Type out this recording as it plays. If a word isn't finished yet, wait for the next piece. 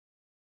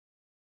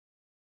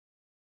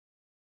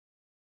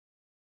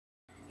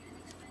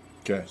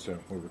Okay, so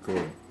we're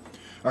recording.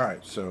 All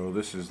right, so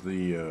this is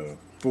the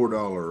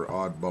 $4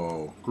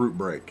 oddball group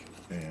break,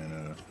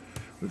 and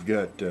we've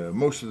got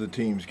most of the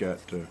teams got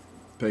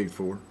paid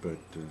for, but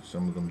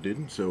some of them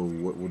didn't. So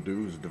what we'll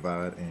do is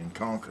divide and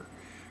conquer.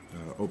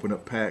 Open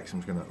up packs. I'm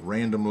just gonna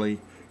randomly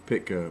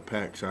pick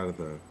packs out of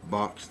the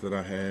box that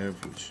I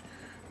have, which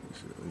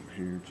is over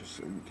here, just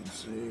so you can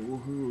see.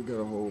 Woohoo! We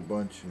got a whole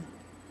bunch of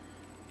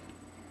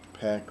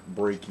pack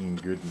breaking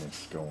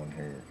goodness going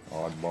here.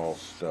 Oddball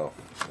stuff.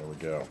 There we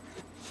go.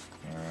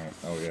 Alright.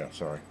 Oh yeah,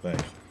 sorry.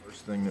 Thanks.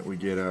 First thing that we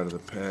get out of the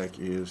pack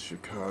is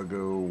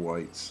Chicago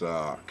White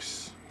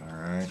Sox.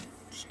 Alright.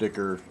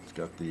 Sticker. It's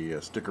got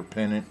the sticker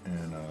pennant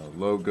and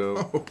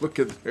logo. Oh, look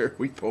at there.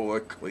 We pull a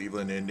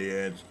Cleveland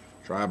Indians.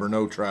 Tribe or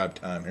no tribe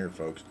time here,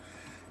 folks.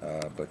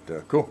 But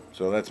cool.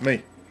 So that's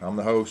me. I'm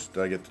the host.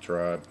 I get the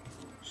tribe.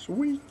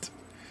 Sweet.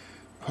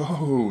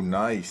 Oh,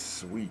 nice,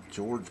 sweet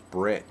George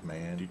Brett,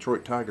 man.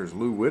 Detroit Tigers,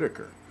 Lou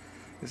Whitaker.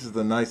 This is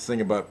the nice thing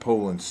about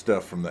pulling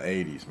stuff from the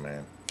 80s,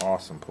 man.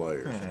 Awesome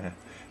players.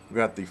 We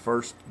got the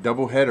first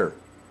doubleheader,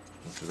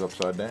 which is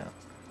upside down.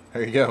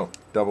 There you go,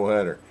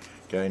 doubleheader.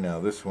 Okay, now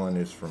this one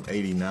is from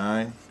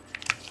 '89,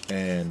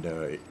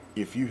 and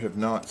if you have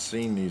not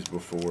seen these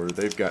before,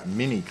 they've got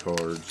mini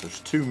cards.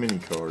 There's 2 mini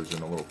cards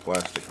in a little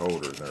plastic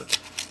holder. They're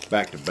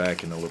back to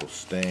back in a little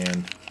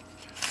stand.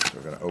 So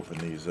we're going to open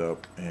these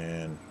up,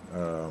 and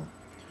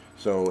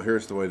so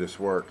here's the way this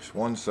works.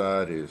 One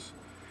side is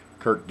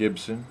Kirk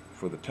Gibson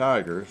for the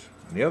Tigers,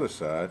 and the other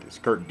side is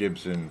Kirk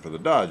Gibson for the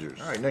Dodgers.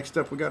 All right, next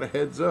up we got a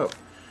heads up.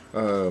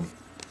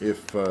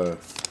 If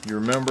you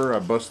remember, I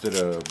busted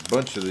a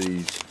bunch of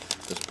these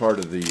as part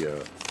of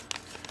the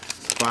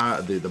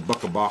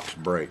Buck a Box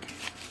break,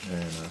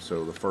 and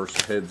so the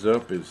first heads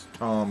up is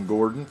Tom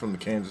Gordon from the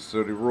Kansas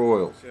City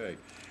Royals. Okay.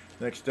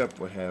 Next up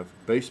we have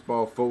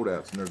baseball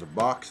foldouts, and there's a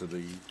box of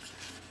these,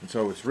 and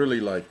so it's really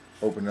like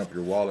opening up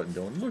your wallet and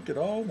going, look at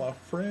all my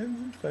friends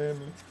and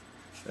family.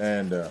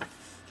 And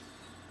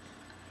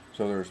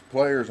so there's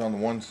players on the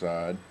one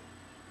side.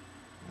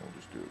 We'll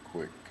just do a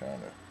quick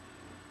kind of,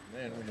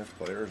 and then we have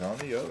players on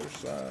the other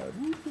side.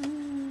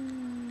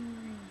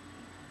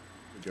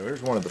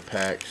 Here's one of the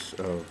packs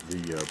of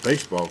the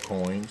baseball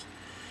coins.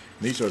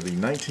 These are the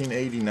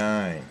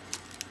 1989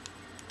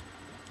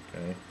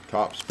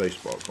 Topps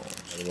baseball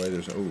coins. By the way,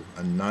 there's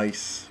a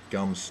nice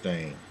gum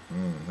stain.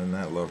 Isn't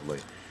that lovely?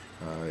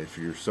 If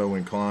you're so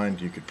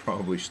inclined, you could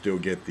probably still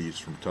get these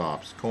from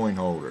Topps. Coin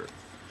holder.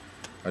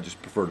 I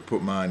just prefer to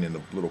put mine in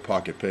the little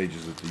pocket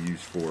pages that they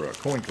use for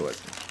coin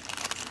collecting.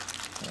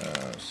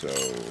 So,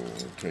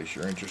 in case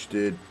you're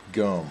interested,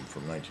 gum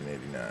from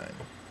 1989.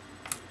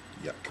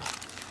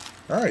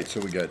 Yuck. Alright, so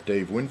we got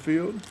Dave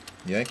Winfield,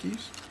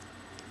 Yankees.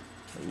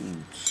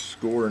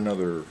 Score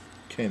another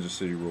Kansas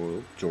City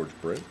Royal, George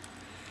Brett.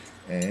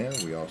 And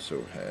we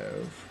also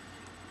have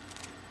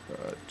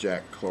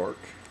Jack Clark.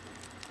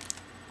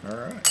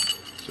 Alright,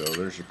 so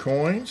there's your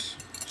coins.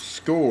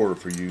 Score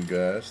for you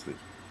guys that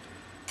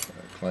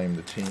claim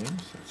the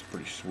teams. That's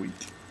pretty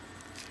sweet.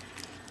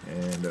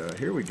 And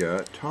here we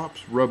got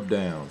Topps Rub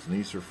Downs, and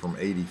these are from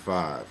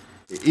 '85.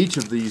 Each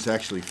of these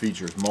actually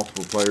features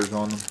multiple players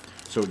on them.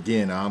 So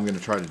again, I'm going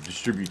to try to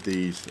distribute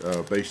these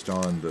based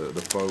on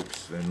the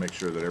folks and make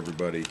sure that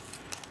everybody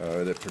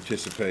that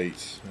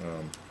participates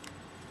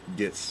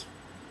gets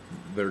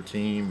their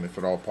team, if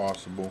at all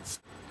possible.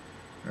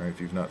 All right,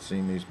 if you've not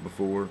seen these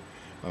before,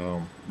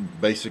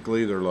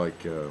 basically they're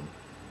like, it's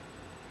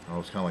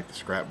kind of like the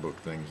scrapbook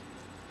things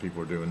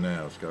people are doing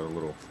now. It's got a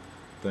little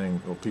thing,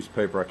 little piece of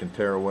paper I can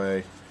tear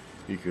away.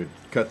 You could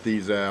cut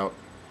these out,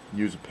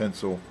 use a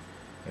pencil,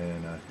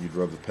 and you'd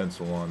rub the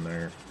pencil on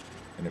there,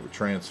 and it would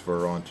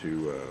transfer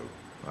onto,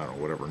 I don't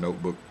know, whatever,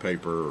 notebook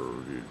paper or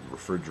your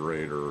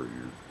refrigerator or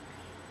your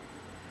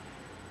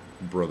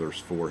brother's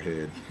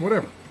forehead,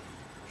 whatever.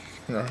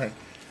 All right.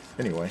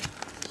 Anyway,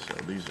 so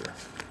these are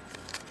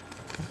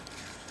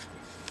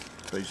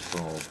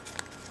baseball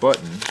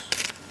buttons,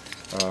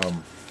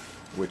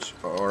 which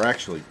are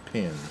actually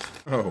pins.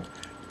 Oh,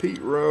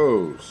 Pete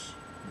Rose.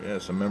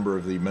 Yes, a member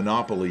of the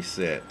Monopoly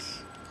set.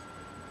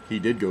 He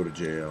did go to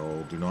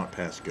jail. Do not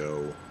pass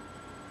go.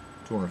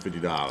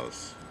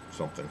 $250.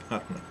 Something. I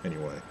don't know.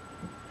 Anyway,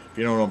 if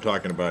you know what I'm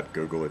talking about,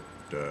 Google it.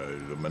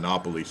 The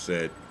Monopoly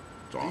set.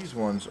 Awesome. These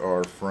ones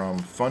are from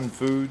Fun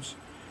Foods.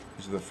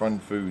 These are the Fun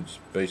Foods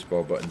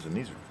baseball buttons, and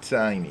these are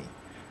tiny.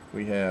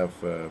 We have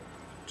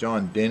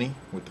John Denny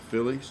with the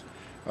Phillies.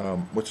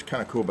 What's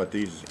kind of cool about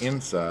these is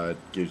inside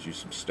gives you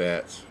some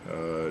stats.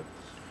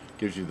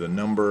 Gives you the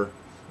number,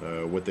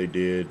 what they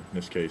did. In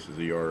this case is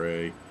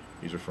ERA.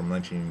 These are from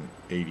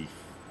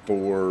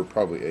 1984,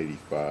 probably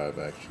 85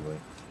 actually.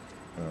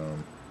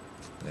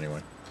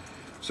 Anyway,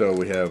 so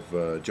we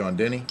have John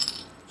Denny.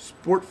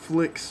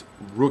 Sportflix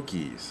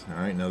Rookies.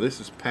 Alright, now this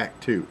is pack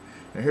 2.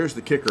 Now here's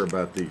the kicker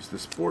about these. The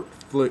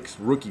Sportflix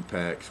rookie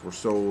packs were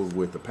sold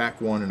with a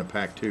pack 1 and a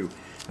pack 2,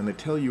 and they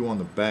tell you on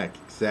the back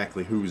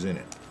exactly who's in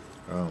it.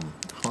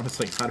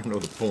 Honestly, I don't know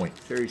the point.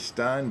 Terry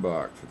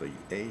Steinbach for the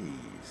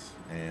A's,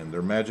 and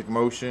they're magic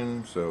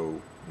motion,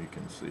 so you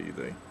can see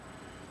they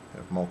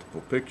Have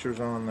multiple pictures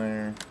on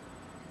there.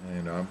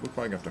 And we're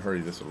probably going to have to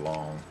hurry this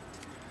along.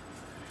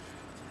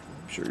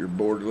 I'm sure you're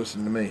bored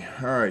listening to me.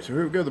 Alright, so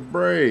here we go, the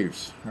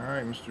Braves.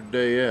 Alright, Mr.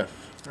 Day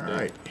F.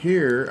 Alright,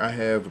 here I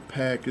have a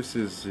pack. This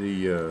is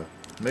the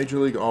Major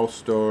League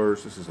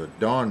All-Stars. This is a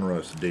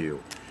Donruss deal.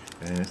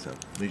 And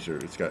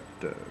it's got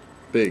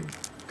big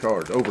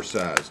cards,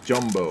 oversized,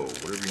 jumbo,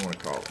 whatever you want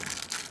to call them.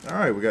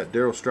 Alright, we got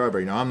Darryl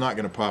Strawberry. Now, I'm not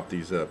going to pop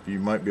these up. You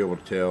might be able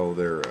to tell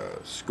they're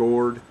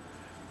scored,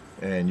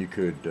 and you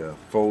could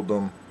fold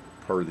them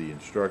per the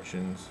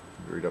instructions,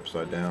 read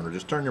upside down, or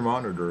just turn your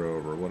monitor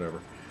over, or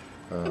whatever.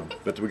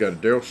 But we got a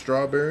Darryl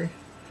Strawberry,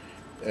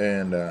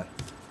 and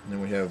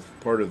then we have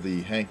part of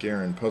the Hank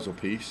Aaron puzzle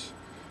piece.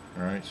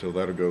 Alright, so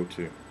that'll go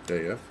to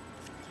Day F.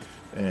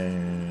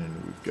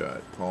 And we've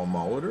got Paul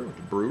Molitor with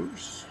the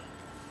Brewers.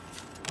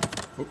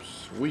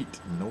 Oops, sweet,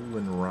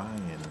 Nolan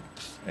Ryan.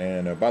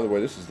 And by the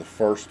way, this is the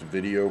first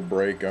video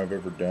break I've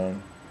ever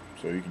done.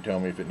 So you can tell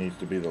me if it needs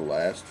to be the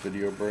last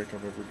video break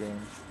I've ever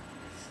done.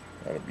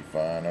 That'll be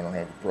fine. I don't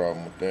have a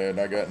problem with that.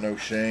 I got no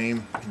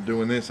shame in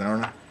doing this,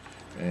 aren't I?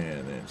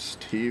 And then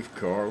Steve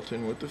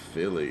Carlton with the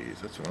Phillies.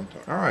 That's what I'm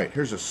talking. Alright,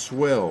 here's a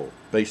swell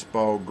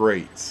baseball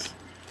greats.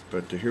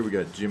 But here we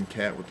got Jim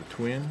Cat with the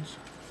Twins.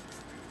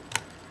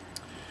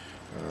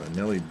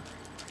 Nellie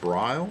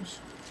Bryles.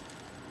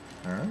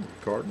 Alright,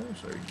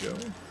 Cardinals. There you go.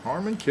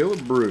 Harmon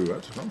Killebrew.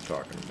 That's what I'm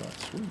talking about.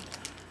 Sweet.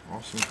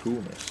 Awesome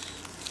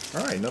coolness.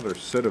 Alright, another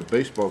set of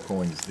baseball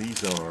coins.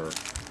 These are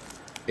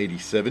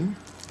 87.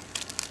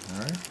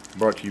 Alright.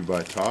 Brought to you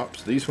by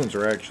Topps. These ones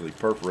are actually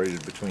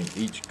perforated between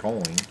each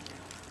coin.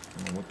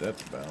 I don't know what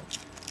that's about.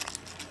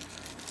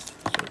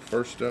 So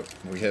first up,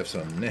 we have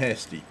some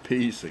nasty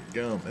piece of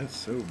gum. That's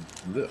so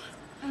ugh.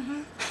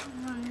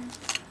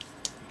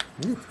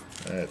 Whew,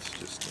 that's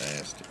just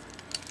nasty.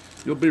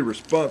 You'll be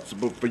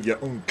responsible for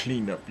your own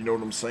cleanup, you know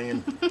what I'm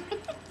saying?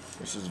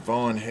 This is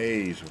Vaughn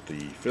Hayes with the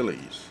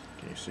Phillies.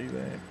 Can you see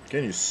that?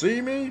 Can you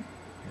see me?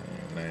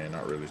 Nah,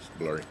 not really. It's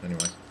blurry.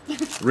 Anyway.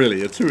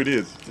 Really, that's who it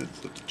is.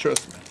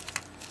 Trust me.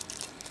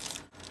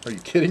 Are you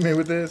kidding me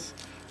with this?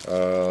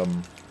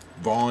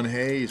 Vaughn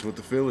Hayes with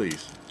the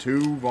Phillies.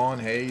 2 Vaughn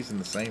Hayes in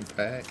the same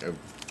pack of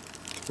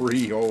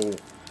 3 whole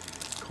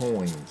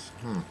coins.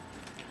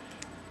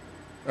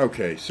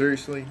 Okay,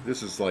 seriously?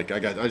 This is like I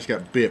just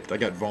got bipped. I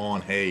got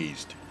Vaughn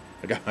hazed.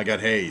 I got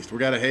hazed. We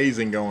got a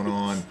hazing going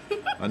on.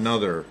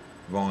 Another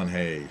Vaughn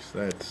Hayes.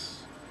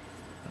 That's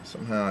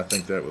somehow I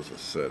think that was a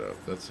setup.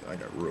 I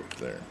got rooked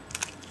there.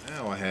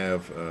 Now I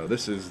have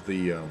this is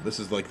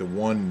like the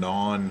one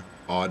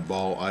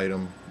non-oddball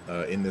item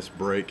in this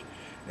break,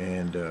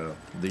 and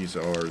these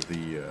are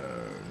the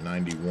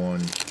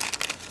 91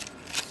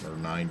 or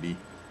 90,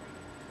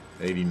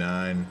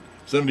 89,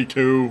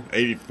 72,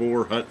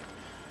 84 Hut.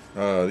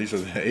 These are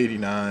the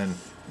 89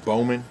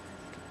 Bowman.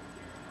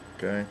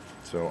 Okay,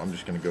 so I'm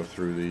just going to go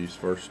through these.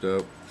 First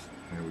up,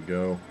 here we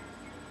go.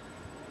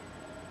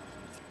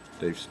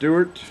 Dave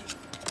Stewart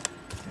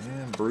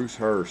and Bruce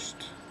Hurst.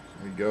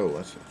 There we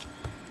go.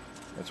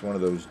 That's one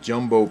of those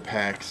jumbo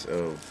packs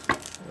of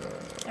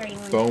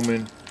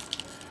Bowman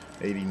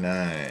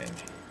 89.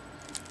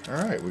 All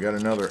right, we got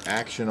another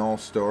Action All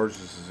Stars.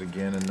 This is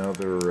again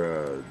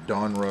another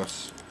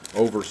Donruss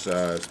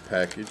oversized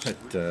package.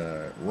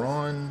 That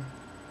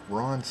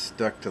Ron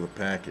stuck to the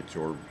package,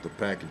 or the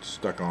package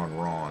stuck on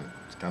Ron.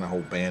 It's kind of a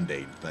whole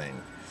Band-Aid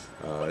thing.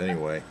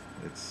 Anyway,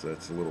 it's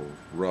a little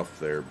rough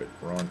there, but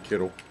Ron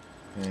Kittle.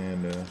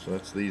 And so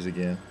that's these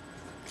again.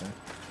 Okay.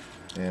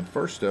 And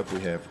first up,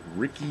 we have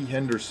Ricky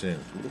Henderson.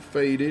 A little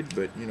faded,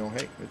 but you know,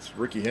 hey, it's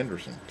Ricky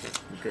Henderson. So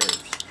who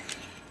cares?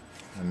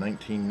 A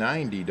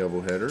 1990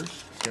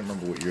 doubleheaders. Can't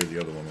remember what year the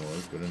other one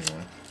was, but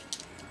anyway.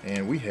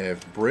 And we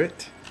have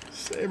Brett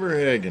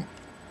Saberhagen.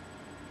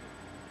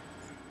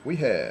 We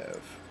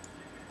have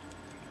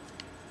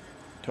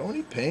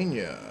Tony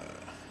Pena.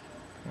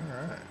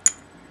 All right.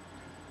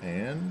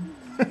 And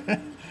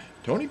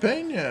Tony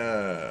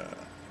Pena.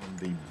 On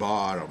the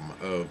bottom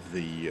of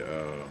the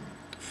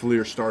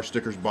Fleer Star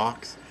Stickers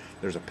box,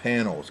 there's a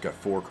panel. It's got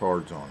 4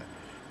 cards on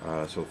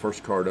it. So the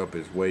first card up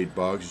is Wade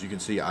Boggs. As you can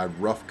see, I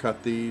rough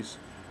cut these,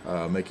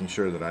 making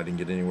sure that I didn't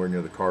get anywhere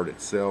near the card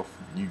itself.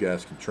 You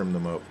guys can trim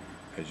them up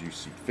as you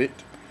see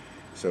fit.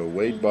 So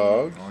Wade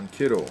Boggs on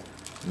Kittle,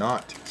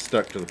 not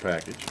stuck to the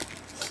package.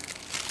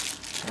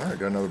 All right,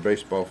 got another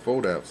baseball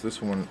foldouts.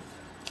 This one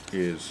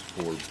is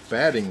for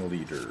batting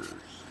leaders.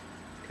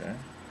 Okay.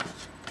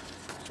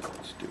 So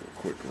let's do a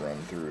quick run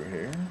through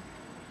here.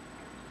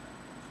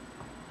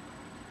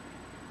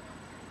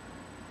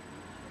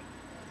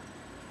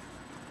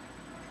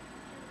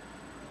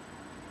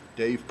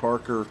 Dave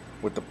Parker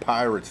with the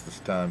Pirates this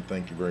time.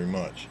 Thank you very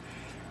much.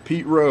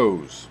 Pete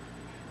Rose.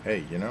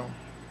 Hey, you know,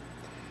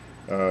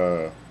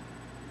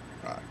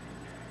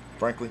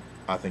 frankly,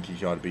 I think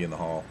he ought to be in the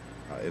Hall.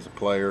 As a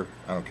player,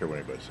 I don't care what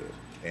anybody says.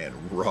 And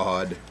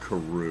Rod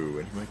Carew.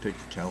 Anybody take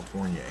the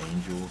California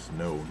Angels?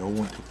 No, no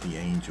one took the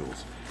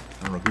Angels.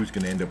 I don't know who's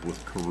going to end up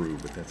with Carew,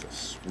 but that's a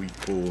sweet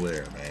pull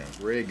there, man.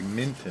 Greg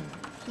Minton.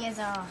 He has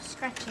a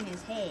scratch in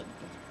his head.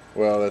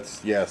 Well,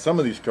 that's, yeah, some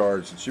of these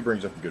cards, she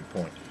brings up a good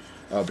point.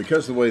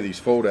 Because of the way these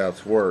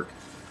fold-outs work,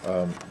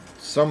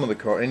 some of the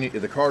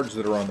cards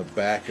that are on the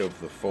back of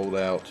the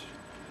fold-out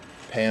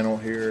panel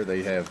here,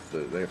 they have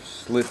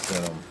slits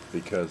in them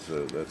because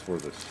that's where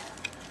this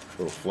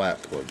little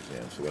flap plugs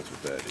in. So that's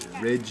what that is.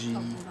 Reggie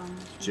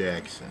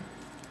Jackson.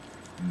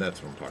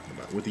 That's what I'm talking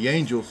about. With the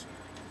Angels,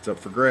 it's up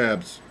for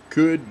grabs.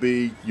 Could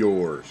be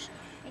yours.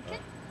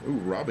 Ooh,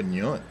 Robin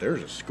Yount.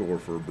 There's a score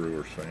for a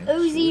Brewers fan.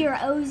 Ozzy or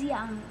Ozzy.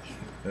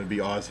 That'd be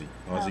Ozzy.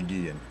 Ozzy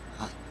Guillen.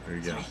 There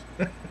you go.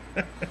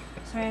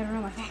 Sorry, I don't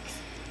know my facts.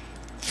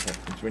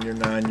 It's when your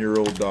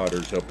 9-year-old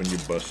daughter's helping you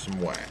bust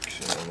some wax.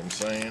 You know what I'm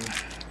saying?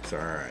 It's all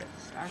right.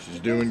 She's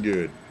doing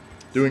good.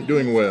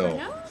 Doing well.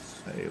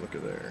 Hey, look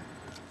at there.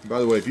 By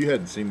the way, if you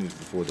hadn't seen these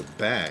before, the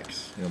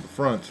backs, you know, the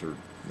fronts are,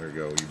 there you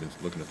go, you've been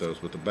looking at those,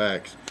 but the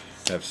backs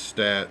have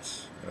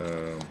stats,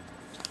 a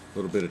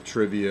little bit of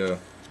trivia,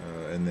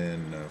 and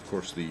then, of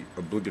course, the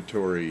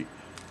obligatory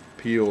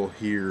peel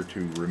here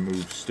to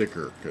remove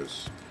sticker,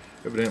 because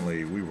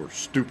evidently we were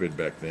stupid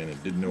back then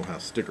and didn't know how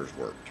stickers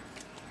worked.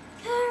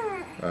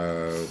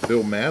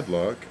 Bill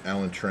Madlock,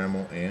 Alan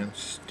Trammell, and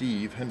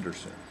Steve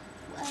Henderson.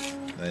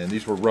 And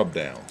these were rub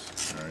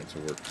downs. All right, so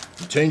we're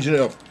changing it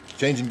up,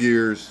 changing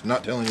gears,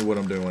 not telling you what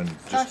I'm doing,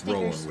 just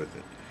rolling with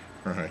it.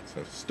 All right,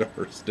 so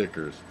star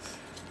stickers.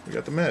 We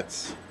got the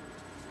Mets.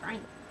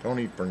 Frank.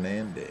 Tony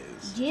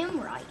Fernandez. Jim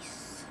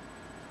Rice.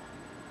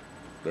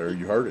 There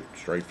you heard it,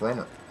 straight from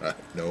her.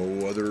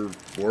 No other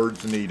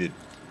words needed.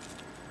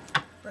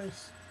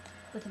 Bruce,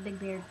 with a big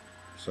beard.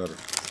 Sutter.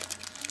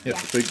 Yes,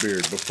 the big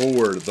beard.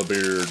 Before the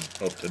beard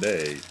of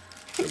today,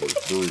 it was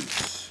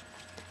Bruce.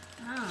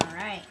 All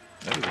right.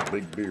 That is a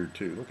big beard,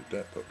 too. Look at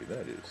that puppy.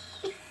 That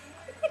is.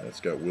 That's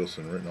got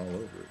Wilson written all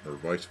over it. Or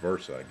vice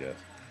versa, I guess.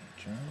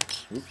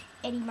 Whoops.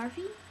 Eddie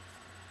Murphy.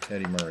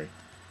 Eddie Murray.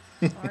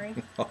 Sorry.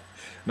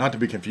 Not to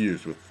be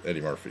confused with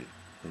Eddie Murphy,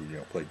 who, you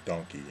know, played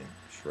Donkey in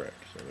Shrek.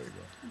 So there you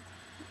go.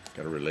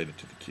 Got to relate it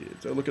to the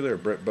kids. Oh, look at there.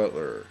 Brett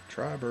Butler.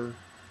 Triber.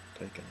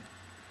 Taken.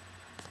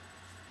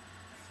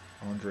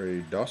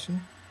 Andre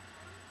Dawson.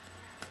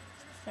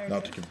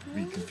 Not to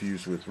be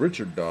confused with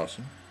Richard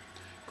Dawson.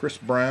 Chris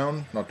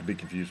Brown, not to be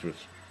confused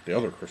with the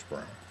other Chris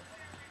Brown.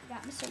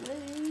 Got Mr.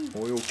 Lou.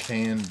 Oil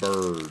Can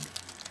Bird.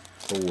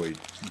 Boyd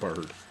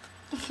Bird.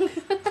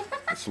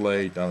 It's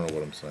late, I don't know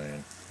what I'm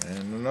saying.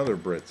 And another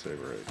Brett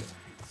Saberhagen.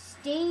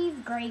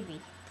 Steve Gravy.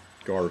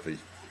 Garvey.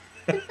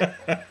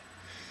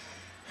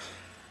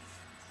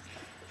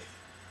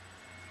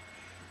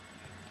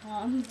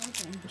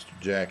 Mr.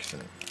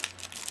 Jackson.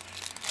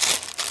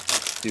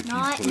 If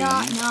not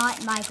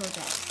Michael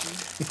Jackson.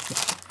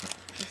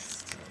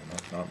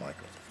 Not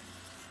Michael.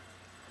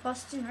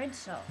 Boston Red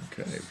Sox.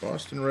 Okay,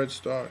 Boston Red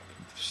Sox.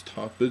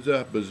 Stop.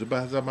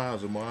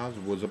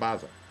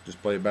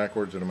 Just play it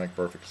backwards, it'll make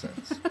perfect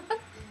sense.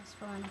 That's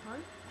falling apart.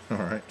 All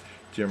right.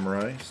 Jim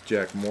Rice,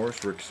 Jack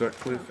Morris, Rick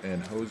Sutcliffe,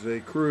 and Jose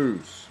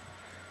Cruz.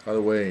 By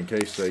the way, in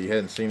case you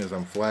hadn't seen as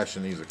I'm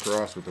flashing these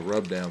across with the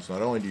rub downs,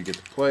 not only do you get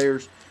the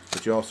players,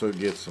 but you also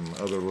get some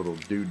other little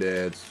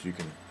doodads you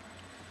can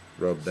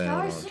rub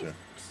down onto.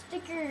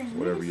 Stickers.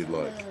 Whatever you'd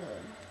like.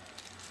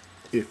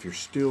 If you're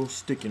still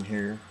sticking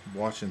here,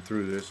 watching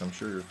through this, I'm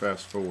sure you're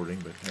fast forwarding,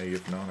 but hey,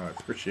 if not, I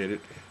appreciate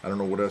it. I don't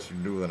know what else you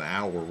can do with an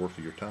hour worth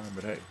of your time,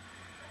 but hey.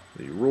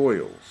 The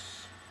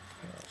Royals.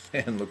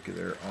 And look at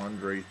there,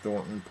 Andre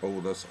Thornton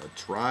pulled us a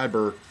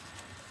Triber.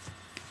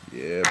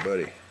 Yeah,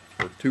 buddy.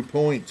 For 2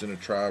 points in a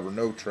tribe or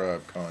no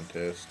tribe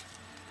contest.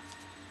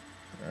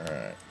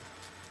 Alright.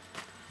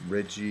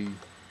 Reggie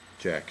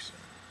Jackson.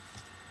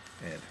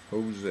 And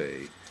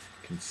Jose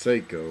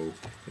Canseco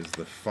is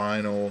the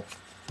final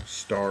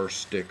star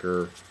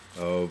sticker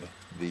of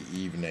the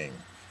evening.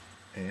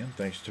 And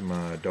thanks to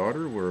my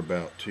daughter, we're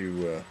about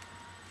to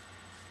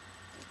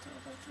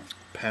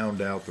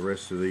pound out the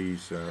rest of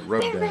these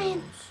rub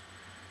downs.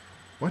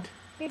 What?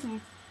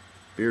 Beardman.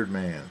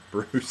 Beardman.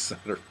 Bruce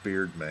Sutter,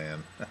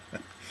 Beardman.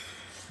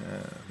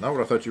 Not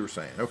what I thought you were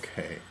saying.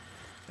 Okay.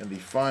 And the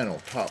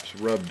final Topps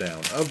rub down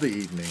of the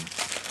evening.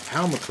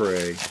 Hal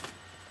McRae,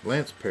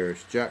 Lance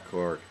Parrish, Jack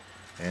Clark,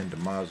 and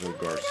Damaso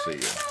Garcia.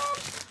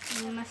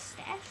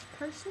 Mustache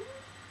person?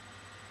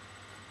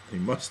 The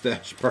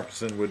mustache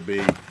person would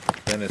be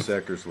Dennis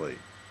Eckersley.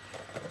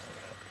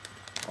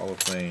 Hall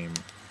of Fame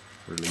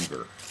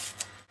reliever.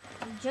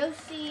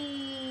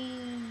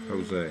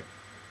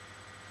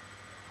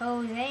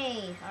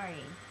 Jose,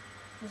 sorry.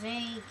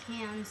 Jose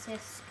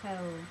Canseco.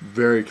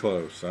 Very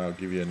close. I'll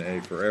give you an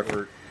A for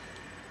effort.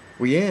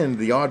 We end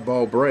the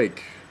oddball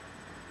break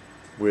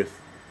with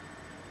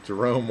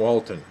Jerome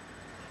Walton.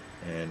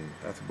 And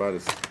that's about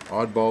as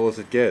oddball as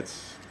it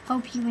gets.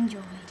 Hope you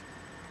enjoyed.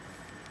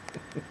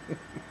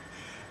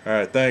 All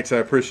right, thanks. I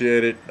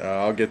appreciate it.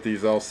 I'll get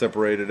these all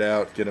separated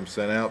out, get them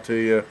sent out to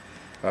you.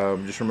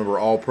 Just remember,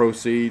 all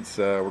proceeds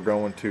we're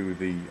going to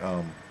the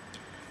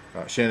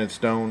Shannon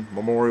Stone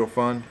Memorial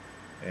Fund.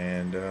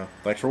 And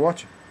thanks for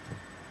watching.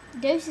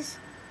 Deuces.